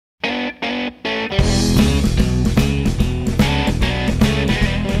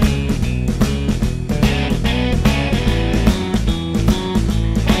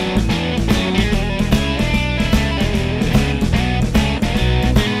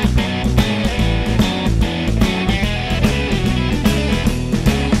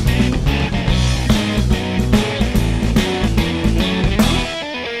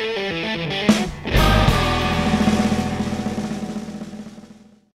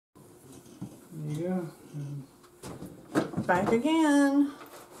Yeah. Back again.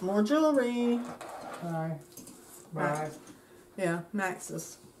 More jewelry. Hi. Bye. Yeah, Max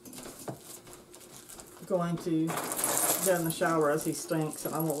is going to get in the shower as he stinks,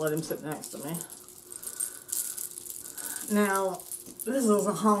 and I won't let him sit next to me. Now, this is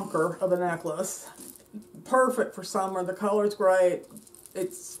a honker of a necklace. Perfect for summer. The color's great.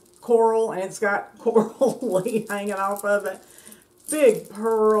 It's coral, and it's got coral leaf hanging off of it. Big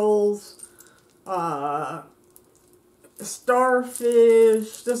pearls.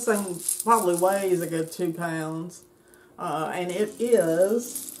 Starfish. This thing probably weighs a good 2 pounds. And it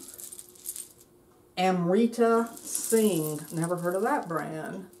is Amrita Singh. Never heard of that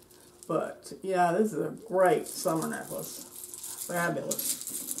brand. But, yeah, this is a great summer necklace. Fabulous.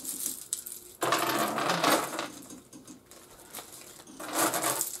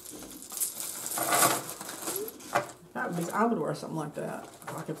 I would wear something like that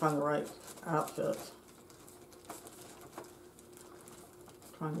if I could find the right outfit.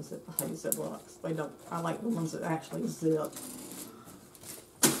 Trying to zip. I hate Ziplocs. They don't. I like the ones that actually zip.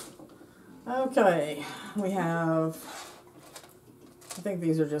 Okay, we have. I think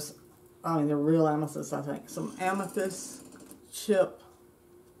these are just. I mean, they're real amethysts. I think some amethyst chip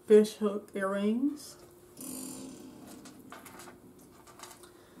fish hook earrings,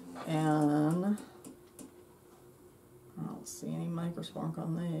 and I don't see any maker's mark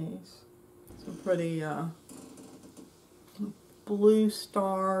on these. Some pretty blue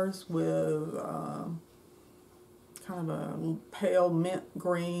stars with kind of a pale mint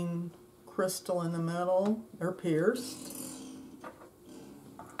green crystal in the middle. They're pierced.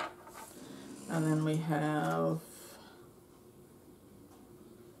 And then we have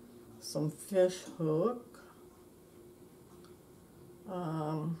some fish hook.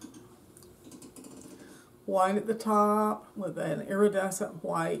 White at the top with an iridescent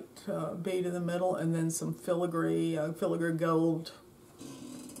white bead in the middle, and then some filigree gold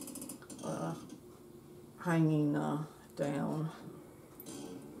hanging down.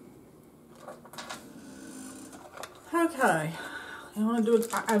 Okay, you want to do it?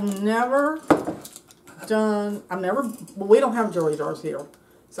 I've never done. Well, we don't have jewelry jars here,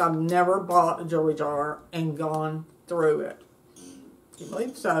 so I've never bought a jewelry jar and gone through it. Can you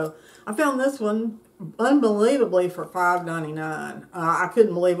believe? So I found this one unbelievably for $5.99. I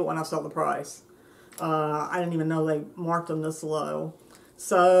couldn't believe it when I saw the price. I didn't even know they marked them this low.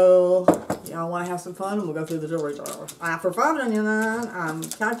 So, y'all want to have some fun, and we'll go through the jewelry jar. For $5.99, I'm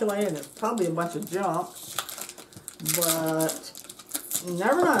calculating it's probably a bunch of junk, but you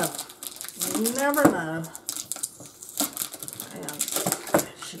never know. You never know. And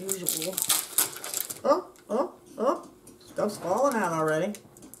as usual, oh, stuff's falling out already.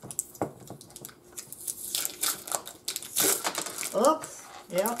 Oops,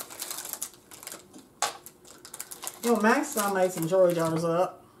 yep. You know, Maxx and I made some jewelry jars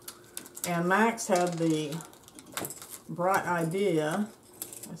up, and Maxx had the bright idea,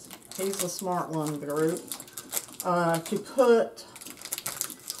 he's the smart one of the group, to put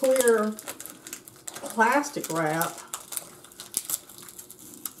clear plastic wrap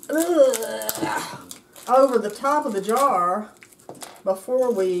over the top of the jar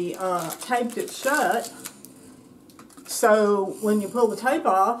before we taped it shut. So when you pull the tape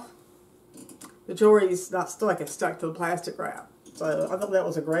off, the jewelry's not stuck to the plastic wrap. So I thought that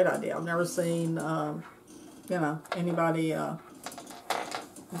was a great idea. I've never seen, you know, anybody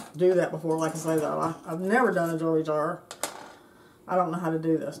do that before. Like I say, though, I've never done a jewelry jar. I don't know how to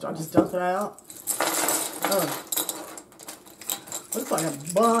do this. Do I just dump it out? Oh, looks like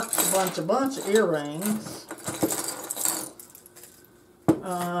a bunch of earrings.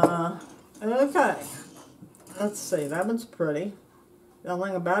 Okay. Let's see, that one's pretty. The only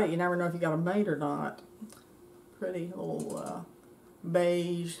thing about it, you never know if you got a mate or not. Pretty little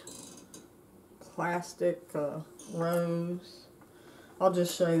beige plastic rose. I'll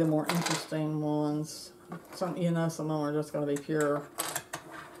just show you the more interesting ones. Some of them are just going to be pure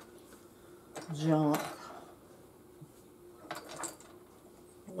junk.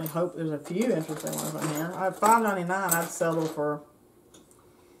 We hope there's a few interesting ones in here. I have $5.99. I'd settle for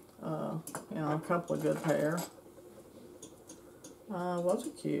you know, a couple of good pair. Those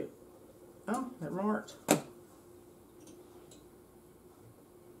are cute. Oh, they're marked.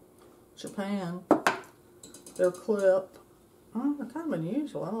 Japan. They're clip. Oh, they're kind of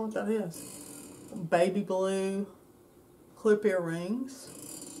unusual. I don't know what that is. Baby blue clip earrings.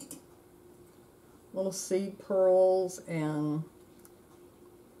 Little seed pearls, and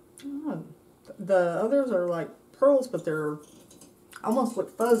the others are like pearls, but they're almost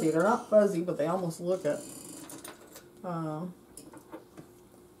look fuzzy. They're not fuzzy, but they almost look it.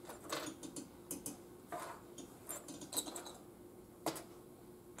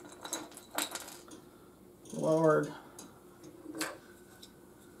 Lord.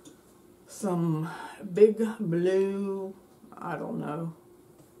 Some big blue, I don't know,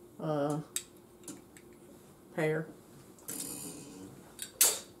 pear.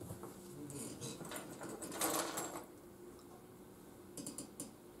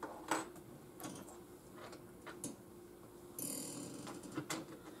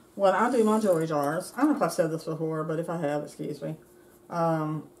 When I do my jewelry jars, I don't know if I've said this before, but if I have, excuse me.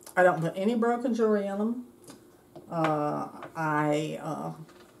 I don't put any broken jewelry in them. I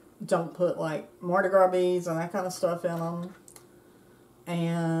don't put like Mardi Gras beads and that kind of stuff in them.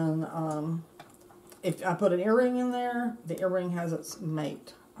 And if I put an earring in there, the earring has its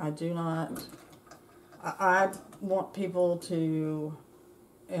mate. I do not. I want people to,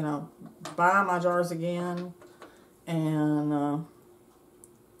 you know, buy my jars again, and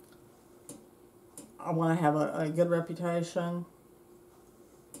I want to have a good reputation,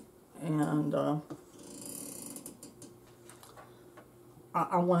 and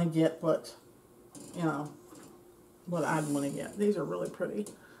I want to get what, you know, what I'd want to get. These are really pretty.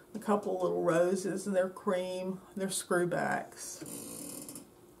 A couple little roses, and they're cream. They're screwbacks.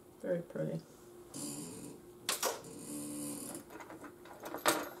 Very pretty.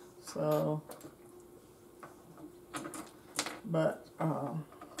 So, but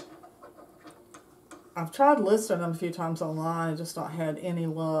I've tried listing them a few times online, just not had any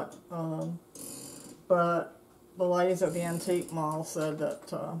luck. But the ladies at the antique mall said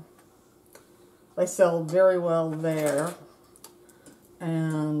that they sell very well there.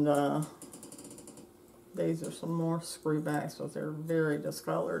 And these are some more screwbacks, but they're very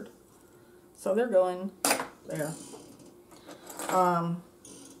discolored. So they're going there.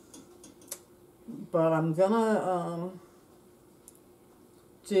 But I'm gonna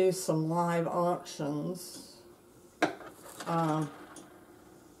do some live auctions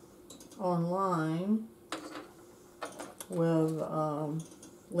online with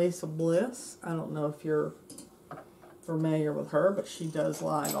Lisa Bliss. I don't know if you're familiar with her, but she does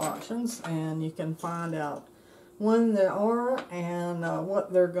live auctions, and you can find out when they are and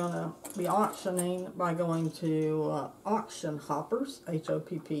what they're going to be auctioning by going to Auction Hoppers,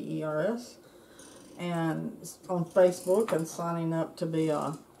 Hoppers, and on Facebook, and signing up to be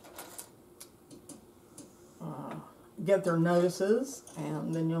get their notices,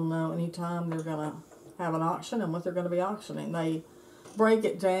 and then you'll know anytime they're going to have an auction and what they're going to be auctioning. They break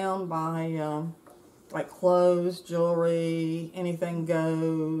it down by like clothes, jewelry, anything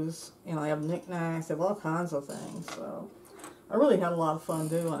goes. You know, they have knickknacks, they have all kinds of things. So I really had a lot of fun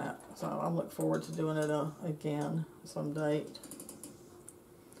doing it. So I look forward to doing it again some date.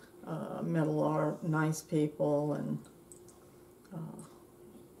 Met a lot of nice people, and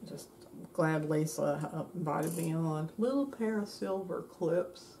just glad Lisa invited me on. Little pair of silver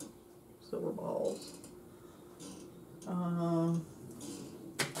clips, silver balls.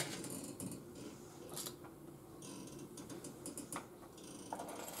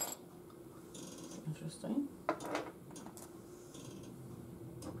 Interesting.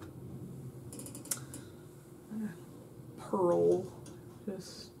 Pearl,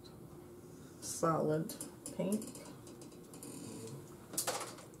 just solid pink.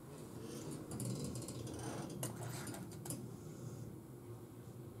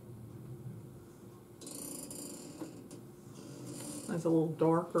 That's a little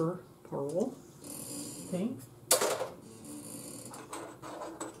darker pearl pink.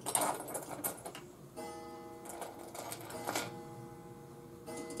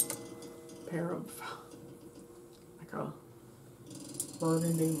 Pair of like a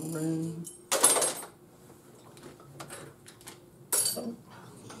burgundy maroon. Oh.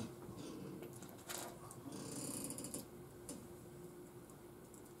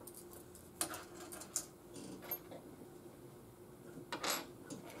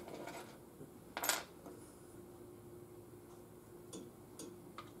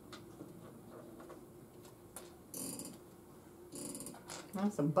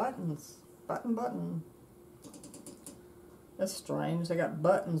 Nice, some buttons. Button. That's strange. They got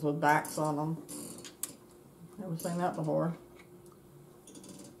buttons with backs on them. Never seen that before.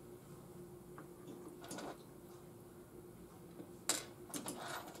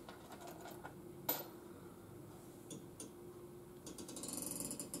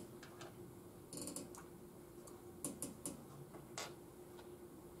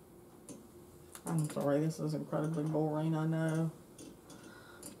 I'm sorry, this is incredibly boring, I know.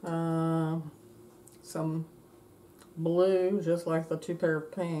 Some blue, just like the two pair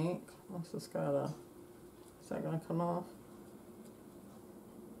of pink. Let's just gotta, is that gonna come off?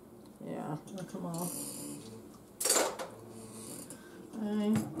 Yeah, it'll come off.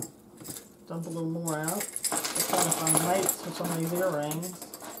 Okay. dump a little more out. Just trying to find mates for some of these earrings.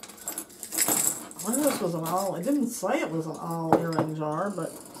 I wonder if this was an all, it didn't say it was an all earring jar,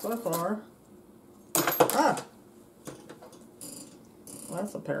 but so far. Ah! Well,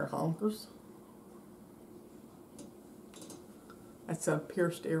 that's a pair of honkers. That's a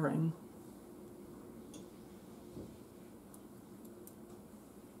pierced earring.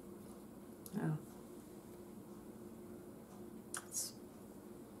 Yeah.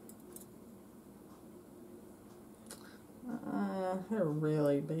 They're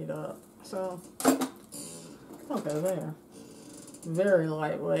really beat up. So, I'll go there. Very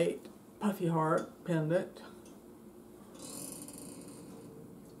lightweight, puffy heart pendant.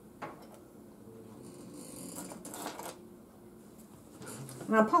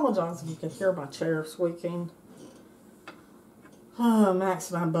 And I apologize if you can hear my chair squeaking.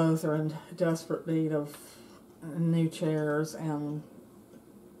 Max and I both are in desperate need of new chairs, and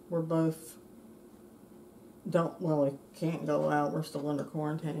we're both we can't go out. We're still under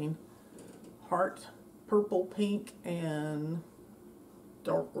quarantine. Heart, purple, pink, and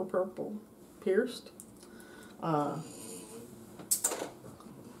darker purple pierced. Try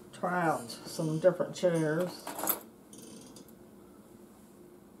out some different chairs.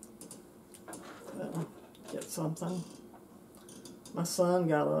 Get something. My son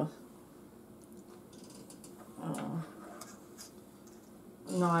got a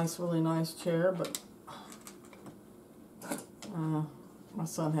really nice chair, but my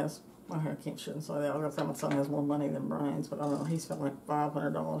son has, shouldn't say that. I was going to say my son has more money than Brian's, but I don't know, he spent like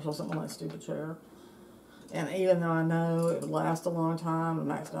 $500 or something on that stupid chair. And even though I know it would last a long time, and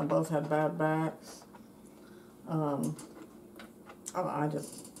Max and I both had bad backs, I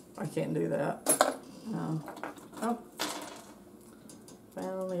can't do that. Oh,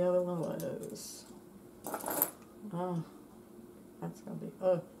 found the other one of those. Oh, that's going to be,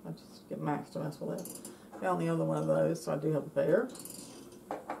 I just get Max to mess with it. Found the other one of those, so I do have a pair.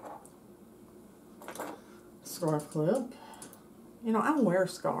 Scarf clip. You know, I wear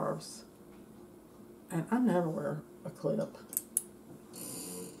scarves, and I never wear a clip.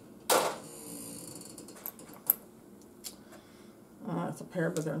 It's a pair,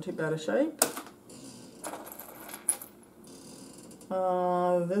 but they're in too bad a shape.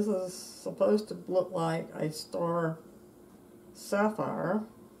 This is supposed to look like a star sapphire.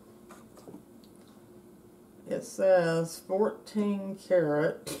 It says 14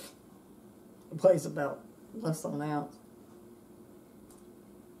 karat. It weighs about less than an ounce.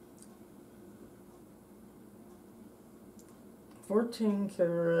 $14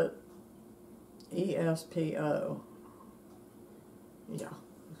 karat ESPO. Yeah,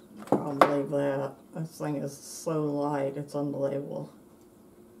 I don't believe that. This thing is so light, it's unbelievable.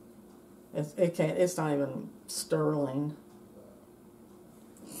 It's not even sterling.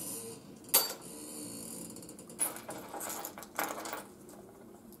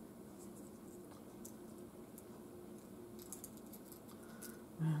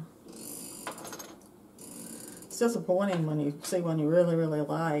 It's disappointing when you see one you really, really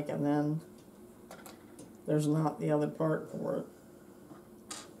like, and then there's not the other part for it.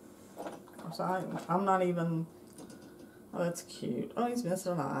 So I'm not even. Oh, that's cute. Oh, he's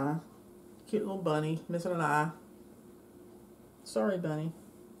missing an eye. Cute little bunny missing an eye. Sorry, bunny.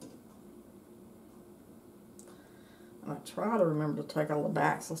 And I try to remember to take all the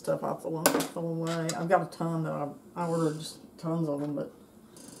backs and stuff off the one that fell away. I've got a ton that I ordered, just tons of them, but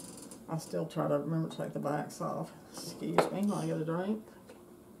I still try to remember to take the backs off. Excuse me while I get a drink.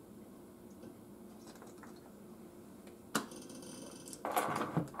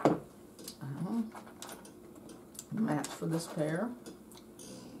 Match for this pair.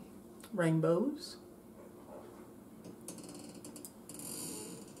 Rainbows.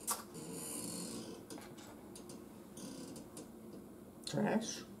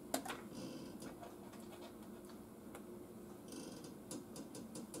 Trash.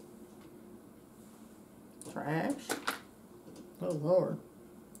 Trash. Oh, Lord.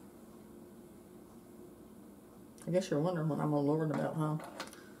 I guess you're wondering what I'm a Lord about, huh?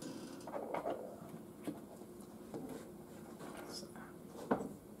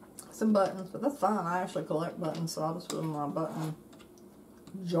 Some buttons, but that's fine. I actually collect buttons, so I'll just put them in my button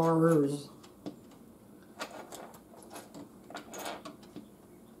jars.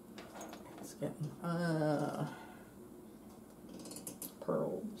 It's getting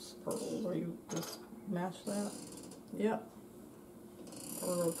pearls. Pearls. Are you just match that? Yep.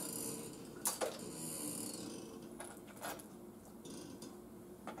 Pearls.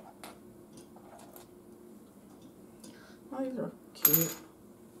 Oh, these are cute.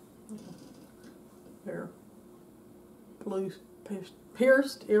 They're blue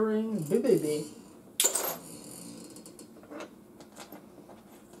pierced earrings, boo.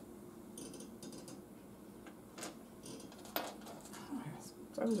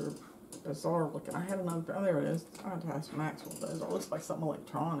 Those are bizarre looking. I had another, oh, there it is. I had to ask Maxx what those are. It looks like something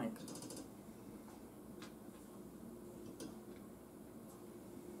electronic.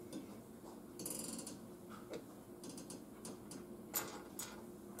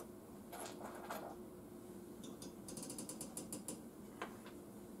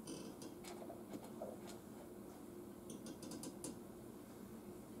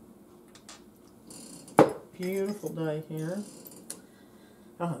 Beautiful day here.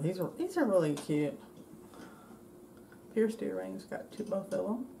 Oh, these are really cute. Pierced earrings, got both of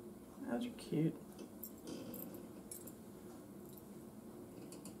them. Those are cute.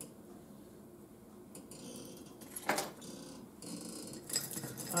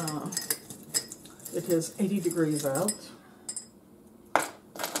 It is 80 degrees out.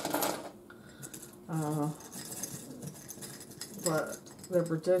 But they're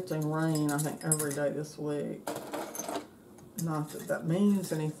predicting rain, I think, every day this week. Not that that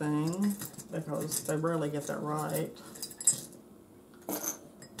means anything, because they rarely get that right.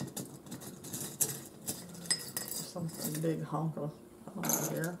 Something big honk of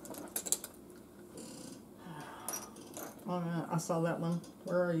here. Oh, man, I saw that one.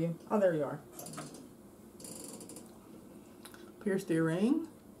 Where are you? Oh, there you are. Pierced earring.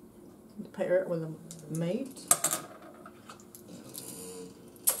 Pair it with a mate.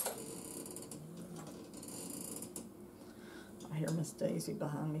 I hear Miss Daisy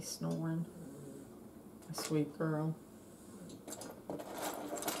behind me snoring. A sweet girl.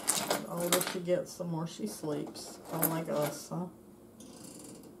 The older she gets, the more she sleeps. Kind of like us, huh?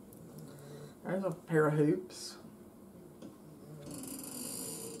 There's a pair of hoops.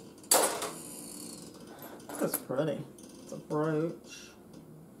 That's pretty. It's a brooch.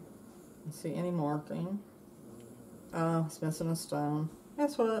 You see any marking? Oh, it's missing a stone.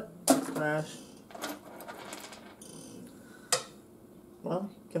 Guess what? It's trash. Well,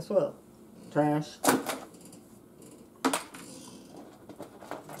 guess what? Trash.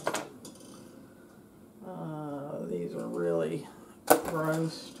 These are really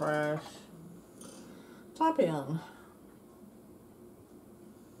gross trash. Top end.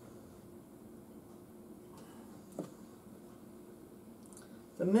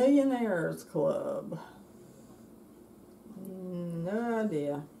 The Millionaires Club. No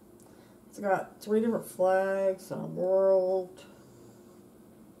idea. It's got 3 different flags and a world.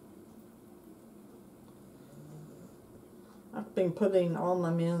 I've been putting all my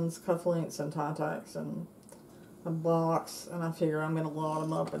men's cufflinks and tie-tacks in a box, and I figure I'm going to lot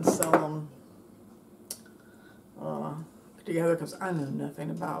them up and sell them together because I know nothing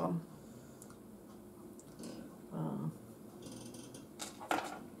about them.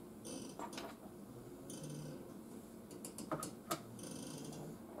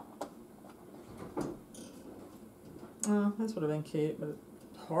 This would have been cute, but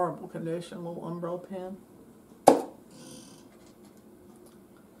horrible condition. Little umbrella pen.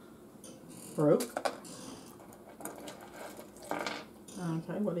 Broke.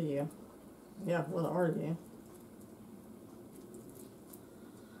 Okay, what are you? Yeah, what are you?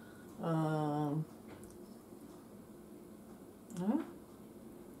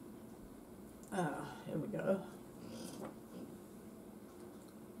 Here we go.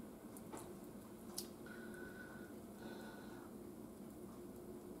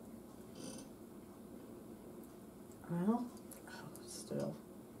 Well, still.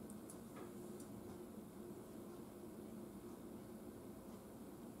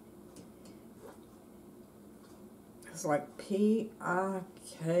 It's like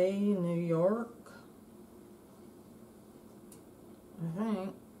P.I.K. New York. I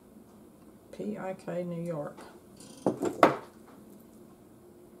think. P.I.K. New York.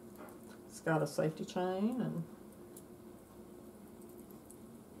 It's got a safety chain, and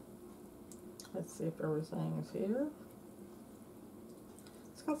let's see if everything is here.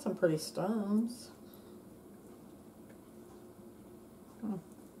 It's got some pretty stones.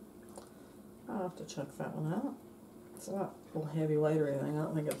 I'll have to check that one out. It's not a little heavyweight or anything. I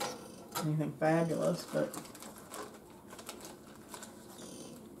don't think it's anything fabulous, but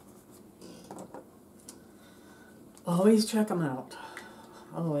always check them out.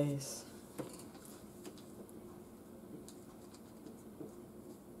 Always.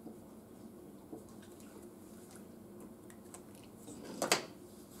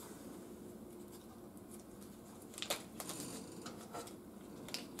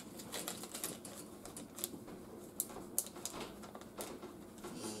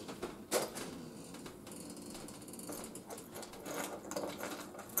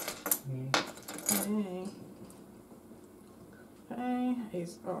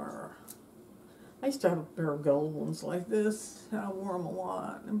 are, I used to have a pair of gold ones like this. I wore them a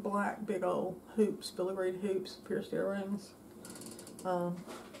lot. And black, big old hoops, filigree hoops, pierced earrings. I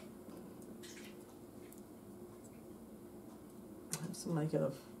have some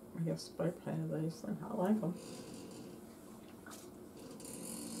makeup, I guess, spray painted these. I like them.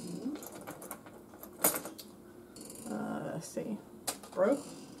 Let's see. Broke.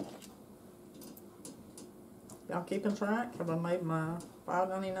 Y'all keeping track? Have I made my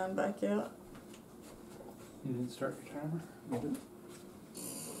 $5.99 back yet? You didn't start your timer? You did?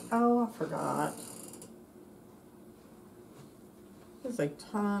 Oh, I forgot. It's a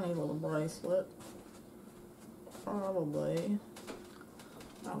tiny little bracelet. Probably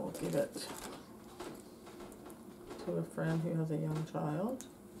I will give it to a friend who has a young child,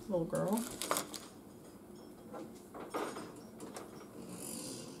 little girl.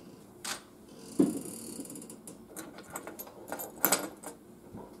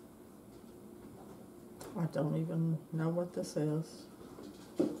 I don't even know what this is.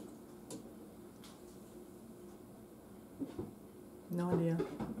 No idea.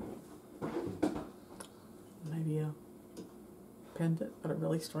 Maybe a pendant, but a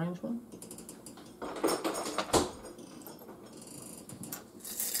really strange one.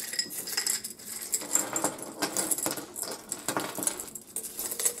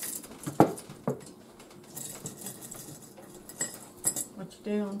 What you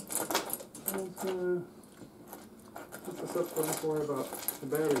doing? Put this up so I don't have to worry about the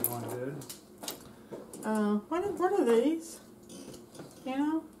battery going dead. What are these? You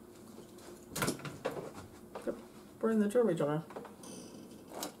know? We're in the jewelry jar.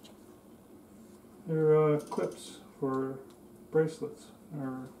 They're clips for bracelets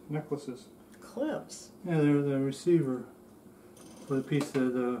or necklaces. Clips? Yeah, they're the receiver for the piece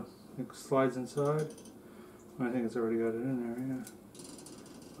that it slides inside. I think it's already got it in there, yeah.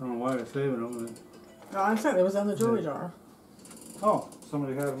 I don't know why they're saving them. No, I'm saying it was in the jewelry jar. Oh,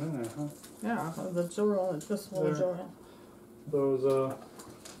 somebody had them in there, huh? Yeah, the jewelry, this little jewelry. Those,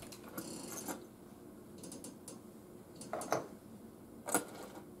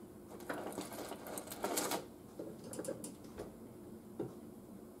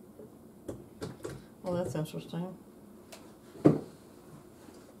 Well, that's interesting.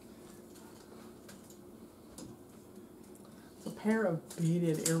 It's a pair of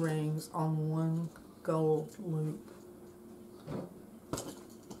beaded earrings on one gold loop.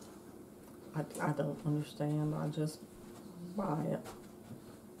 I don't understand. I just buy it.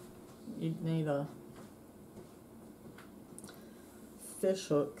 You'd need a fish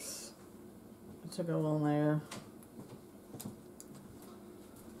hooks to go on there.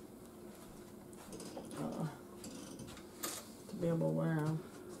 To be able to wear them.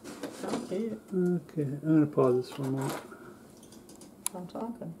 How cute. okay, I'm going to pause this for a moment. I'm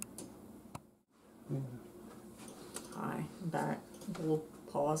talking. Yeah. Hi, I'm back. A little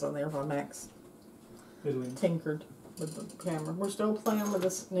pause on there for Maxx. Italy. Tinkered with the camera. We're still playing with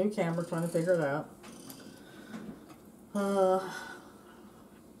this new camera, trying to figure it out. I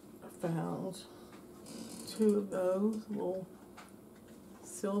found two of those, little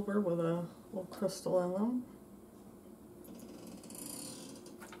silver with a little crystal in them.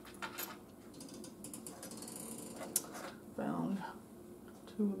 Found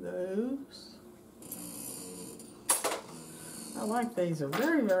two of those. I like these. They're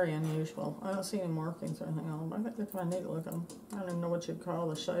very, very unusual. I don't see any markings or anything on them, but I think they're kind of neat looking. I don't even know what you'd call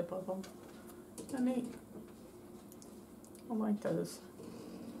the shape of them. They're neat. I like those.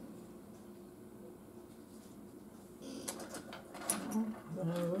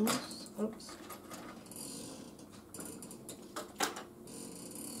 Those. Oops.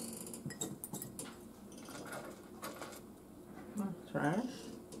 Trash.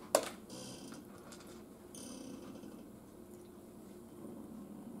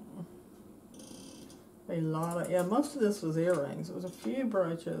 A lot of, yeah, most of this was earrings. It was a few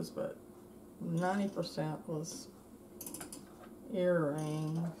brooches, but 90% was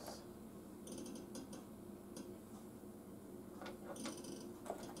earrings.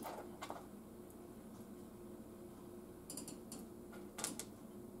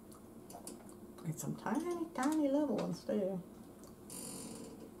 And some tiny, tiny little ones too.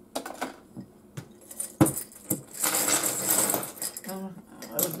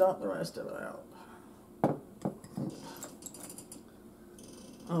 I would dump the rest of it out.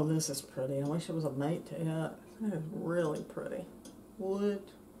 Oh, this is pretty. I wish it was a mate to it. That is really pretty. Wood,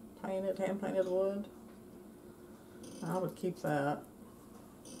 painted, hand-painted wood. I would keep that.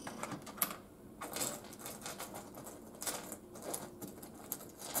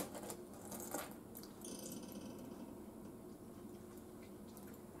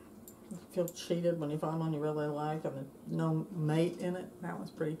 feel cheated when you find one you really like and no mate in it. That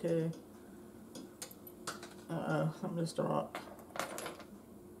one's pretty too. Something just dropped.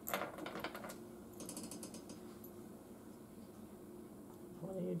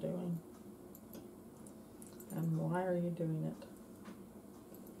 What are you doing? And why are you doing it?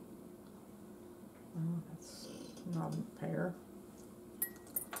 Oh, that's not a pair.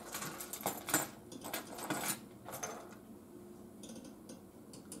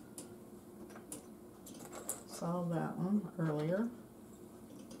 Saw that one earlier.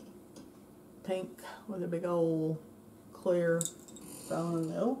 Pink with a big old clear stone in the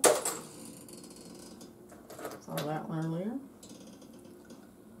middle. Saw that one earlier.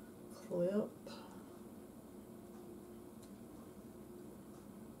 Clip.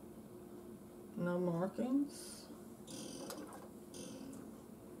 No markings.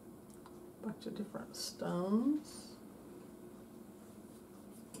 Bunch of different stones.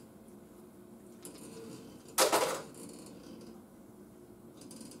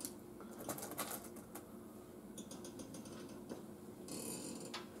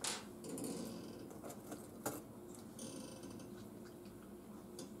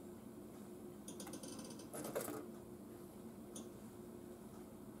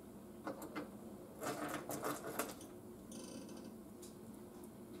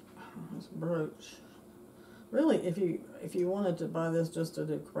 Brooch. Really, if you wanted to buy this just to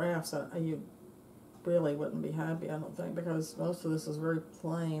do crafts, you really wouldn't be happy, I don't think, because most of this is very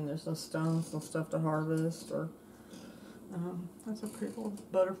plain. There's no stones, no stuff to harvest, or that's a pretty little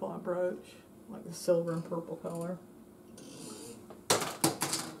butterfly brooch, like the silver and purple color.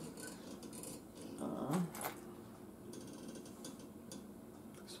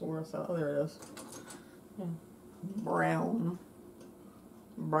 Swore I saw. Oh, there it is. Yeah.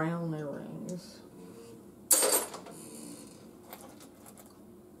 Brown earrings.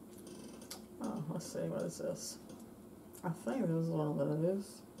 Oh, let's see, what is this? I think this is one of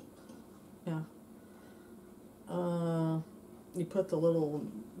those. Yeah. You put the little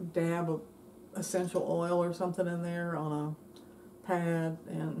dab of essential oil or something in there on a pad,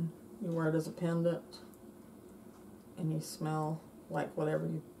 and you wear it as a pendant, and you smell like whatever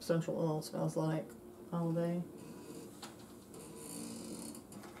your essential oil smells like all day.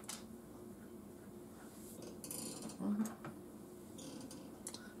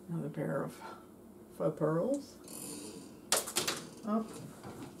 Another pair of faux pearls. Oh.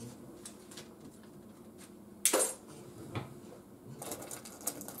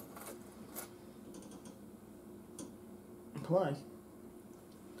 Play.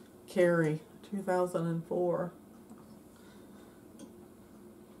 Carry, 2004.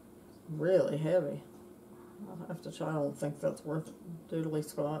 Really heavy. I'll have to try. I don't think that's worth doodly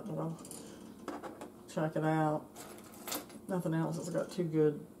squat, but I'll check it out. Nothing else. It's got two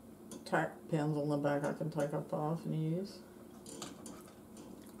good tack pins on the back I can take up off and use.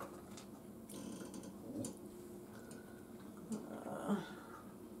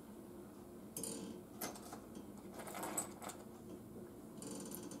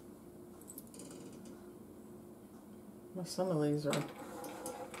 Well, some of these are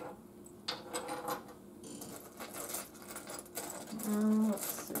let's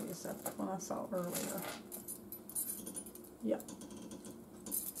see, is that the one I saw earlier? Yep.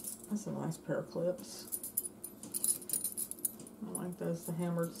 That's a nice pair of clips. I like those, the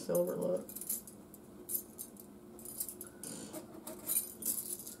hammered silver look.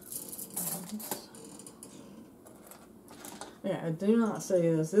 Yeah, I do not see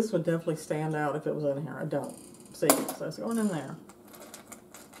this. This would definitely stand out if it was in here. I don't see it, so it's going in there.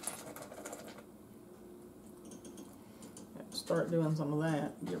 Start doing some of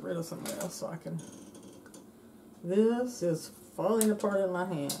that. Get rid of some of this so I can. This is falling apart in my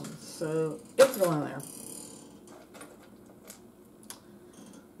hands, so it's going there.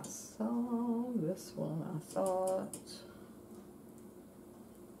 I saw this one, I thought.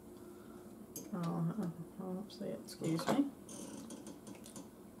 Oh, see it, excuse me.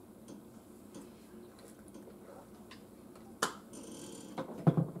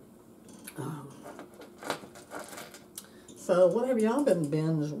 So, what have y'all been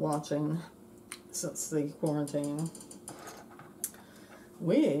binge watching since the quarantine?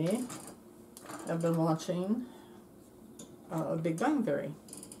 We have been watching Big Bang Theory.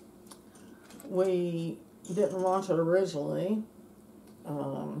 We didn't watch it originally,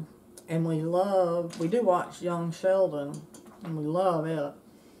 and we do watch Young Sheldon, and we love it.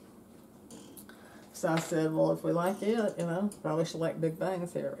 So I said, well, if we like it, probably should like Big Bang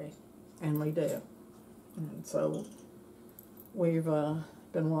Theory, and we do. And so we've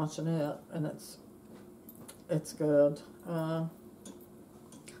been watching it, and it's good.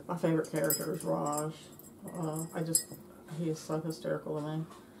 My favorite character is Raj. He is so hysterical to me.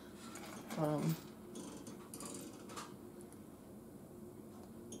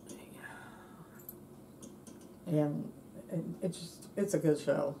 And it's a good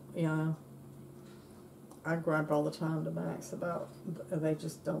show, you know. I gripe all the time to Maxx about they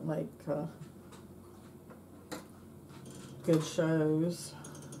just don't make good shows.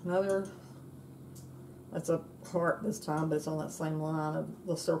 That's a heart this time, but it's on that same line of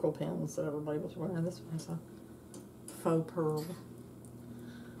the circle pins that everybody was wearing. This one's a faux pearl.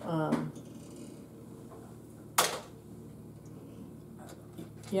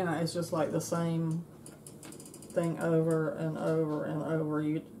 You know, it's just like the same thing over and over and over.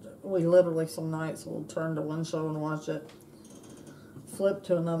 We literally some nights will turn to one show and watch it, flip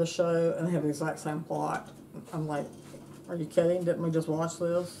to another show, and they have the exact same plot. I'm like, are you kidding? Didn't we just watch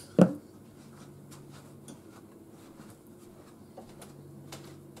this?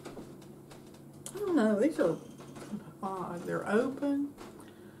 I don't know. These are odd. They're open,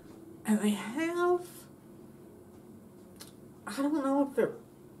 and they have, I don't know if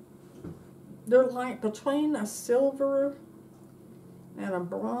they're like between a silver and a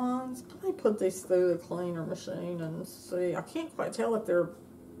bronze. Let me put these through the cleaner machine and see. I can't quite tell if they're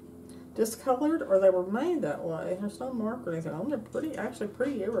discolored or they were made that way. There's no mark or anything on them. They're actually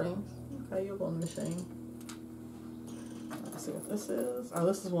pretty earrings. Okay, you'll go on the machine. Let's see what this is. Oh,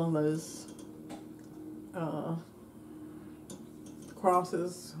 this is one of those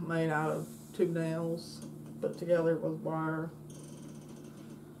crosses made out of 2 nails put together with wire.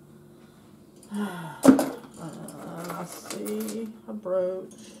 I see a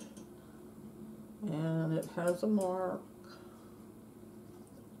brooch, and it has a mark.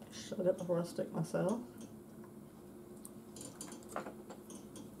 Shut it before I stick myself.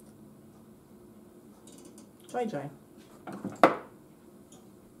 JJ.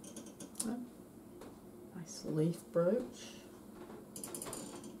 Nice leaf brooch.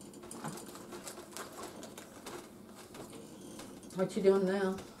 What you doing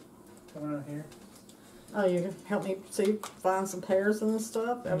now? Coming out here. Oh, you can help me find some pears and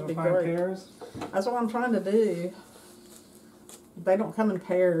stuff? That would be great. Pears? That's what I'm trying to do. They don't come in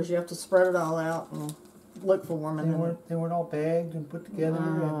pairs. You have to spread it all out and look for them. And they weren't all bagged and put together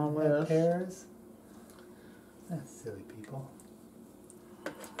and had pears? That's silly people.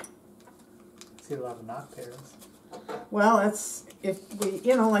 I see a lot of not pears. Well, that's, if we,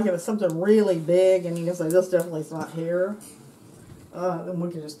 you know, like if it's something really big and you can say, this definitely is not here, then we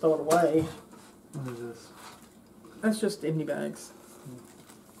can just throw it away. What is this? That's just empty bags.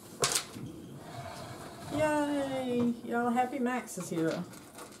 Yay! Y'all, Happy Maxx is here.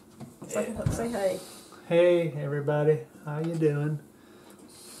 Say hey. Hey, everybody. How you doing?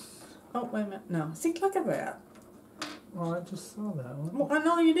 Oh, wait a minute. No. See, look at that. Well, I just saw that one. Well, I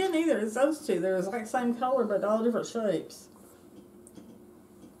know you didn't either. It's those two. They're the exact same color, but all different shapes.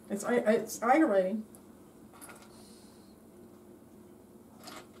 It's aggravating.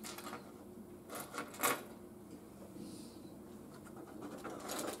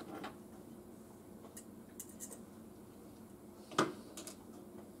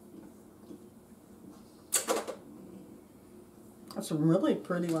 There's some really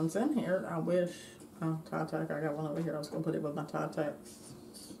pretty ones in here. I wish. Oh, Tie-Tack. I got one over here. I was going to put it with my Tie-Tack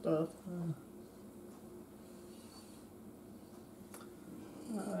stuff.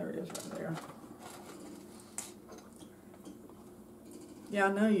 There it is right there. Yeah,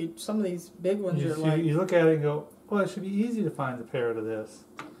 I know some of these big ones are like... You look at it and go, well, it should be easy to find a pair to this.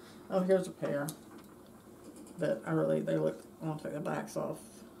 Oh, here's a pair. But I want to take the backs off.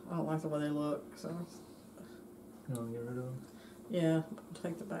 I don't like the way they look, so... You want to get rid of them? Yeah,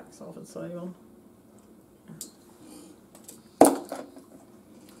 take the backs off and save them.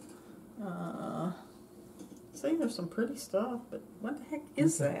 See, there's some pretty stuff, but what the heck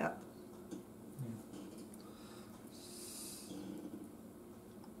is that?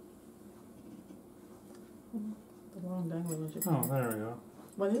 The long dangling. Oh, there we go.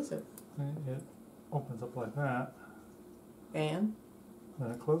 What is it? It opens up like that. And?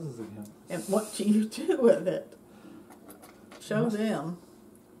 Then it closes again. And what do you do with it? Show them.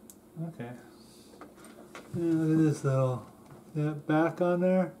 Okay. Yeah, look at this little back on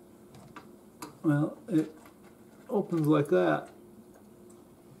there. Well, it opens like that.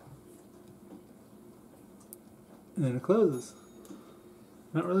 And then it closes.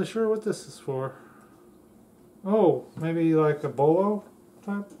 Not really sure what this is for. Oh, maybe like a bolo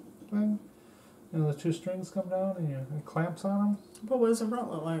type thing? And the 2 strings come down and it clamps on them? But what does the front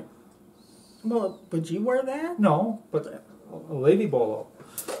look like? Well, would you wear that? No, but a lady bolo.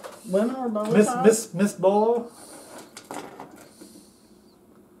 Women or bolo? Miss Bolo?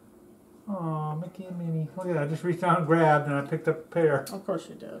 Aw, Mickey and Minnie. Look at that. I just reached out and grabbed and I picked up a pair. Of course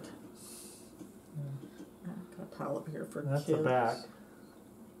you did. I've got a pile up here for That's kids. the back.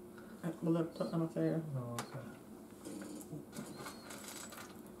 Well, they're putting them up there. Oh, okay.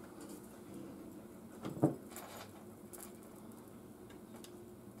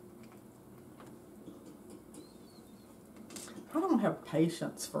 I don't have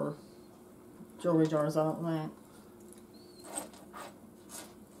patience for jewelry jars, I don't think.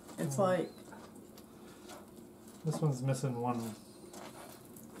 It's like... This one's missing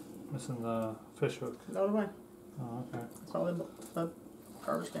the fish hook. The other way. Oh, okay. That's all the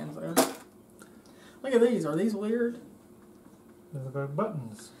garbage cans there. Look at these. Are these weird? These are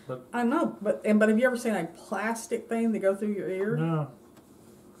buttons, but I know, but have you ever seen a plastic thing that go through your ear? no.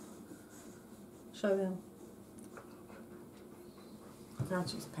 Show them. I forgot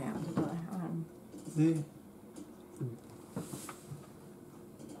she's panting today. See?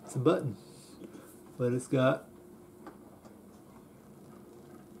 It's a button, but it's got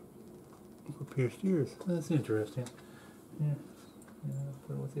pierced ears. That's interesting. Yeah. Yeah,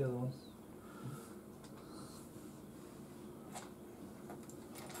 put it with the other one.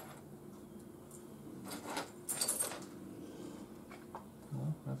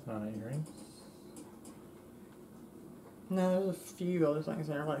 Well, that's not an earring. No, there's a few other things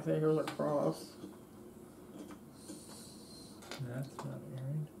there. Like, say, here's a cross. That's not an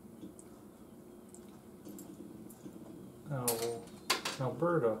earring. Oh,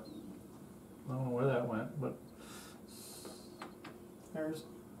 Alberta. I don't know where that went, but There's,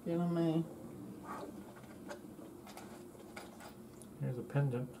 you know me. here's a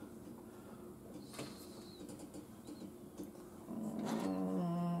pendant.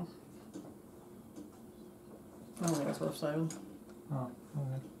 I don't think it's worth saving. Oh,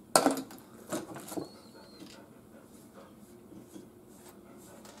 okay.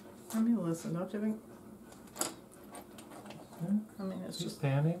 I mean, listen, don't you think? Yeah. I mean, it's She's just...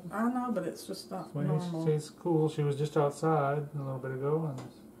 standing. I know, but it's just not Well, normal. she's cool. She was just outside a little bit ago,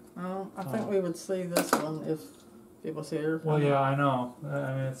 and I think we would see this one if it was here. well, yeah, I know.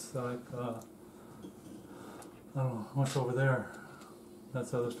 I mean, it's like I don't know what's over there.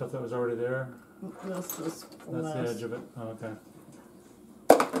 That's the other stuff that was already there. This is That's less. the edge of it. Oh, okay.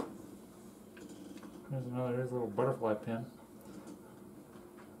 Here's another. Here's a little butterfly pin.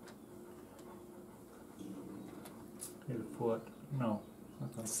 Here's a foot. No.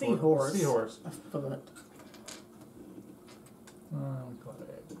 That's not a foot. Seahorse. Seahorse. A foot. We call it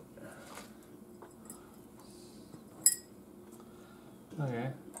egg. Okay.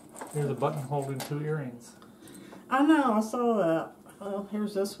 Here's a button holding 2 earrings. I know, I saw that. Well,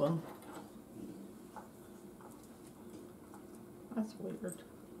 here's this one. That's weird.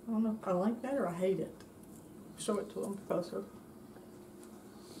 I don't know if I like that or I hate it. Show it to them closer.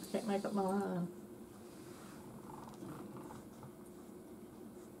 I can't make up my mind.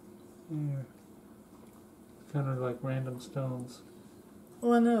 Yeah. Kind of like random stones.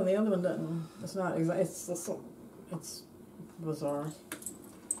 Well, I know the other one doesn't. It's not exactly. It's bizarre.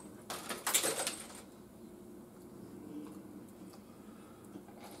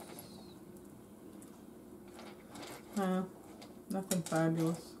 No, nothing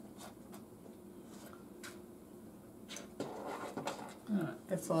fabulous.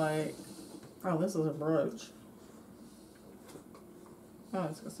 It's like, oh, this is a brooch. Oh,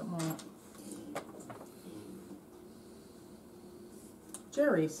 it's got something on it.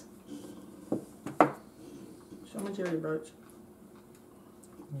 Jerry's. Show me Jerry brooch.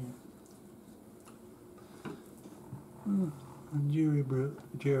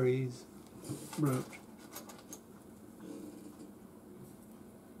 Jerry's brooch.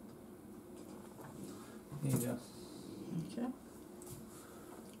 There you go. Okay.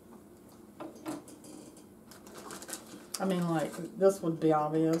 I mean, like, this would be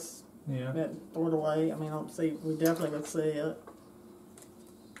obvious. Yeah. That throw it away. I mean, I don't see. We definitely would see it.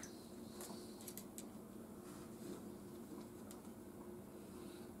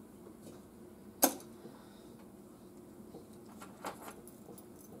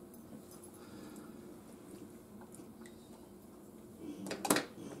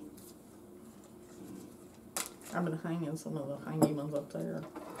 I've been hanging some of the hanging ones up there.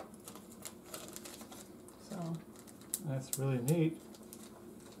 So. That's really neat.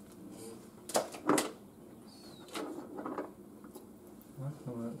 I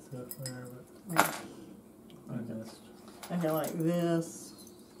thought that's up there, but Yeah. I missed. And go like this.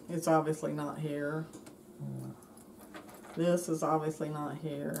 It's obviously not here. Yeah. This is obviously not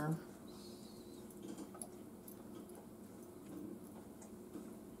here.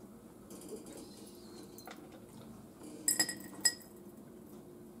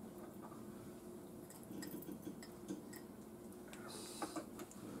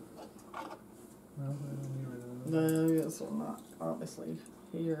 Well, get rid of those. No, this one not obviously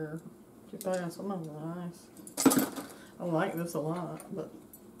here. Too fast. Some of them are nice. I like this a lot, but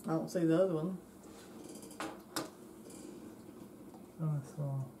I don't see the other one. Oh, I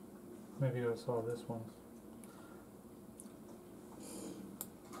saw. Maybe I saw this one.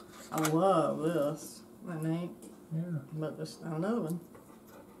 I love this. That neat. Yeah. But there's another one.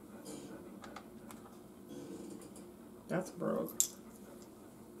 That's broke.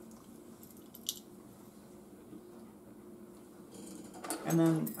 And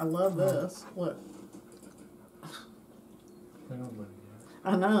then I love this. Look. Nobody yet.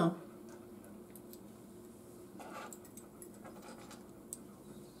 I know.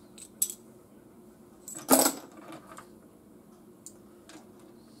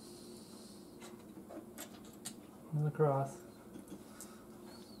 And the cross.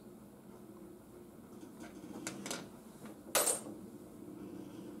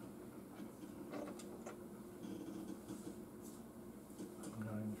 I'm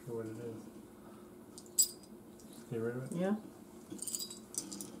not even sure what it is. Just get rid of it. Yeah.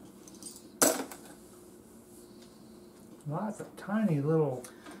 Lots of tiny little.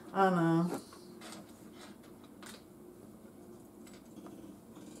 I know.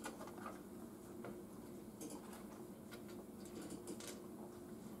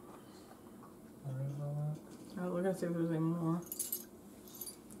 Oh, we're gonna see if there's any more.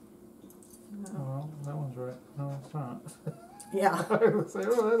 No. Oh, that one's right. No, it's not. Yeah. I was say,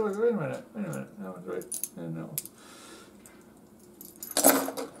 oh, that looks, wait a minute. That one's right. And no.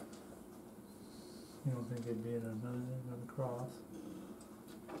 You don't think it'd be in another cross?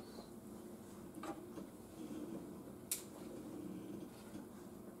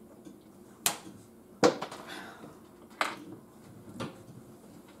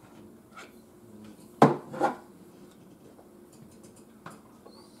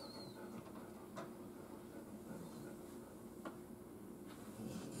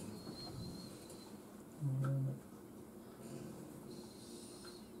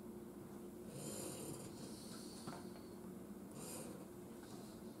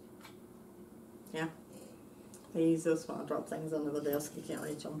 Yeah. I use this when I drop things under the desk. You can't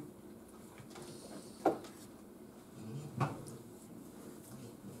reach them.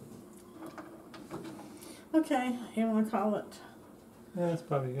 Okay, you want to call it? Yeah, it's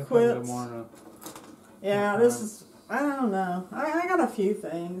probably good. Quits. More Yeah, this is, I don't know. I got a few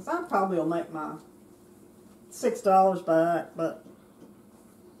things. I probably will make my $6 back, but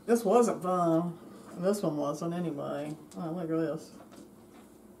this wasn't fun. This one wasn't anyway. Oh, look at this.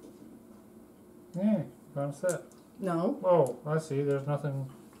 yeah, found a set. No, Oh, I see. There's nothing.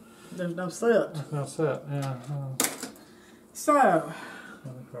 there's no set. There's no set. Yeah. So,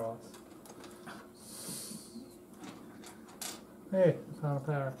 Another cross. Hey, I found a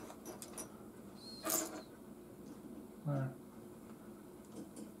pair. There.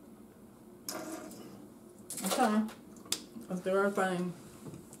 okay. Let's do our thing.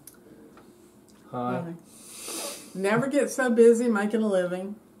 Hi. Okay. Never get so busy making a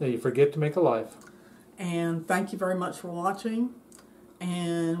living. Yeah, you forget to make a life. And thank you very much for watching.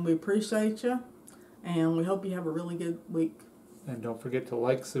 And we appreciate you. And we hope you have a really good week. And don't forget to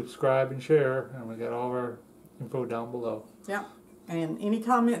like, subscribe, and share. And we got all of our info down below. Yeah. And any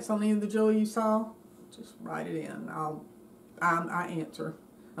comments on any of the jewelry you saw, just write it in. I answer.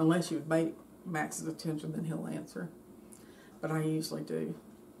 Unless you make Max's attention, then he'll answer. But I usually do.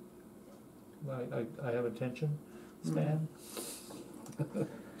 I have attention span.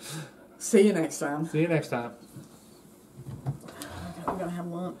 See you next time. See you next time. We're going to have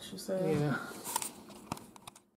lunch, you said? Yeah.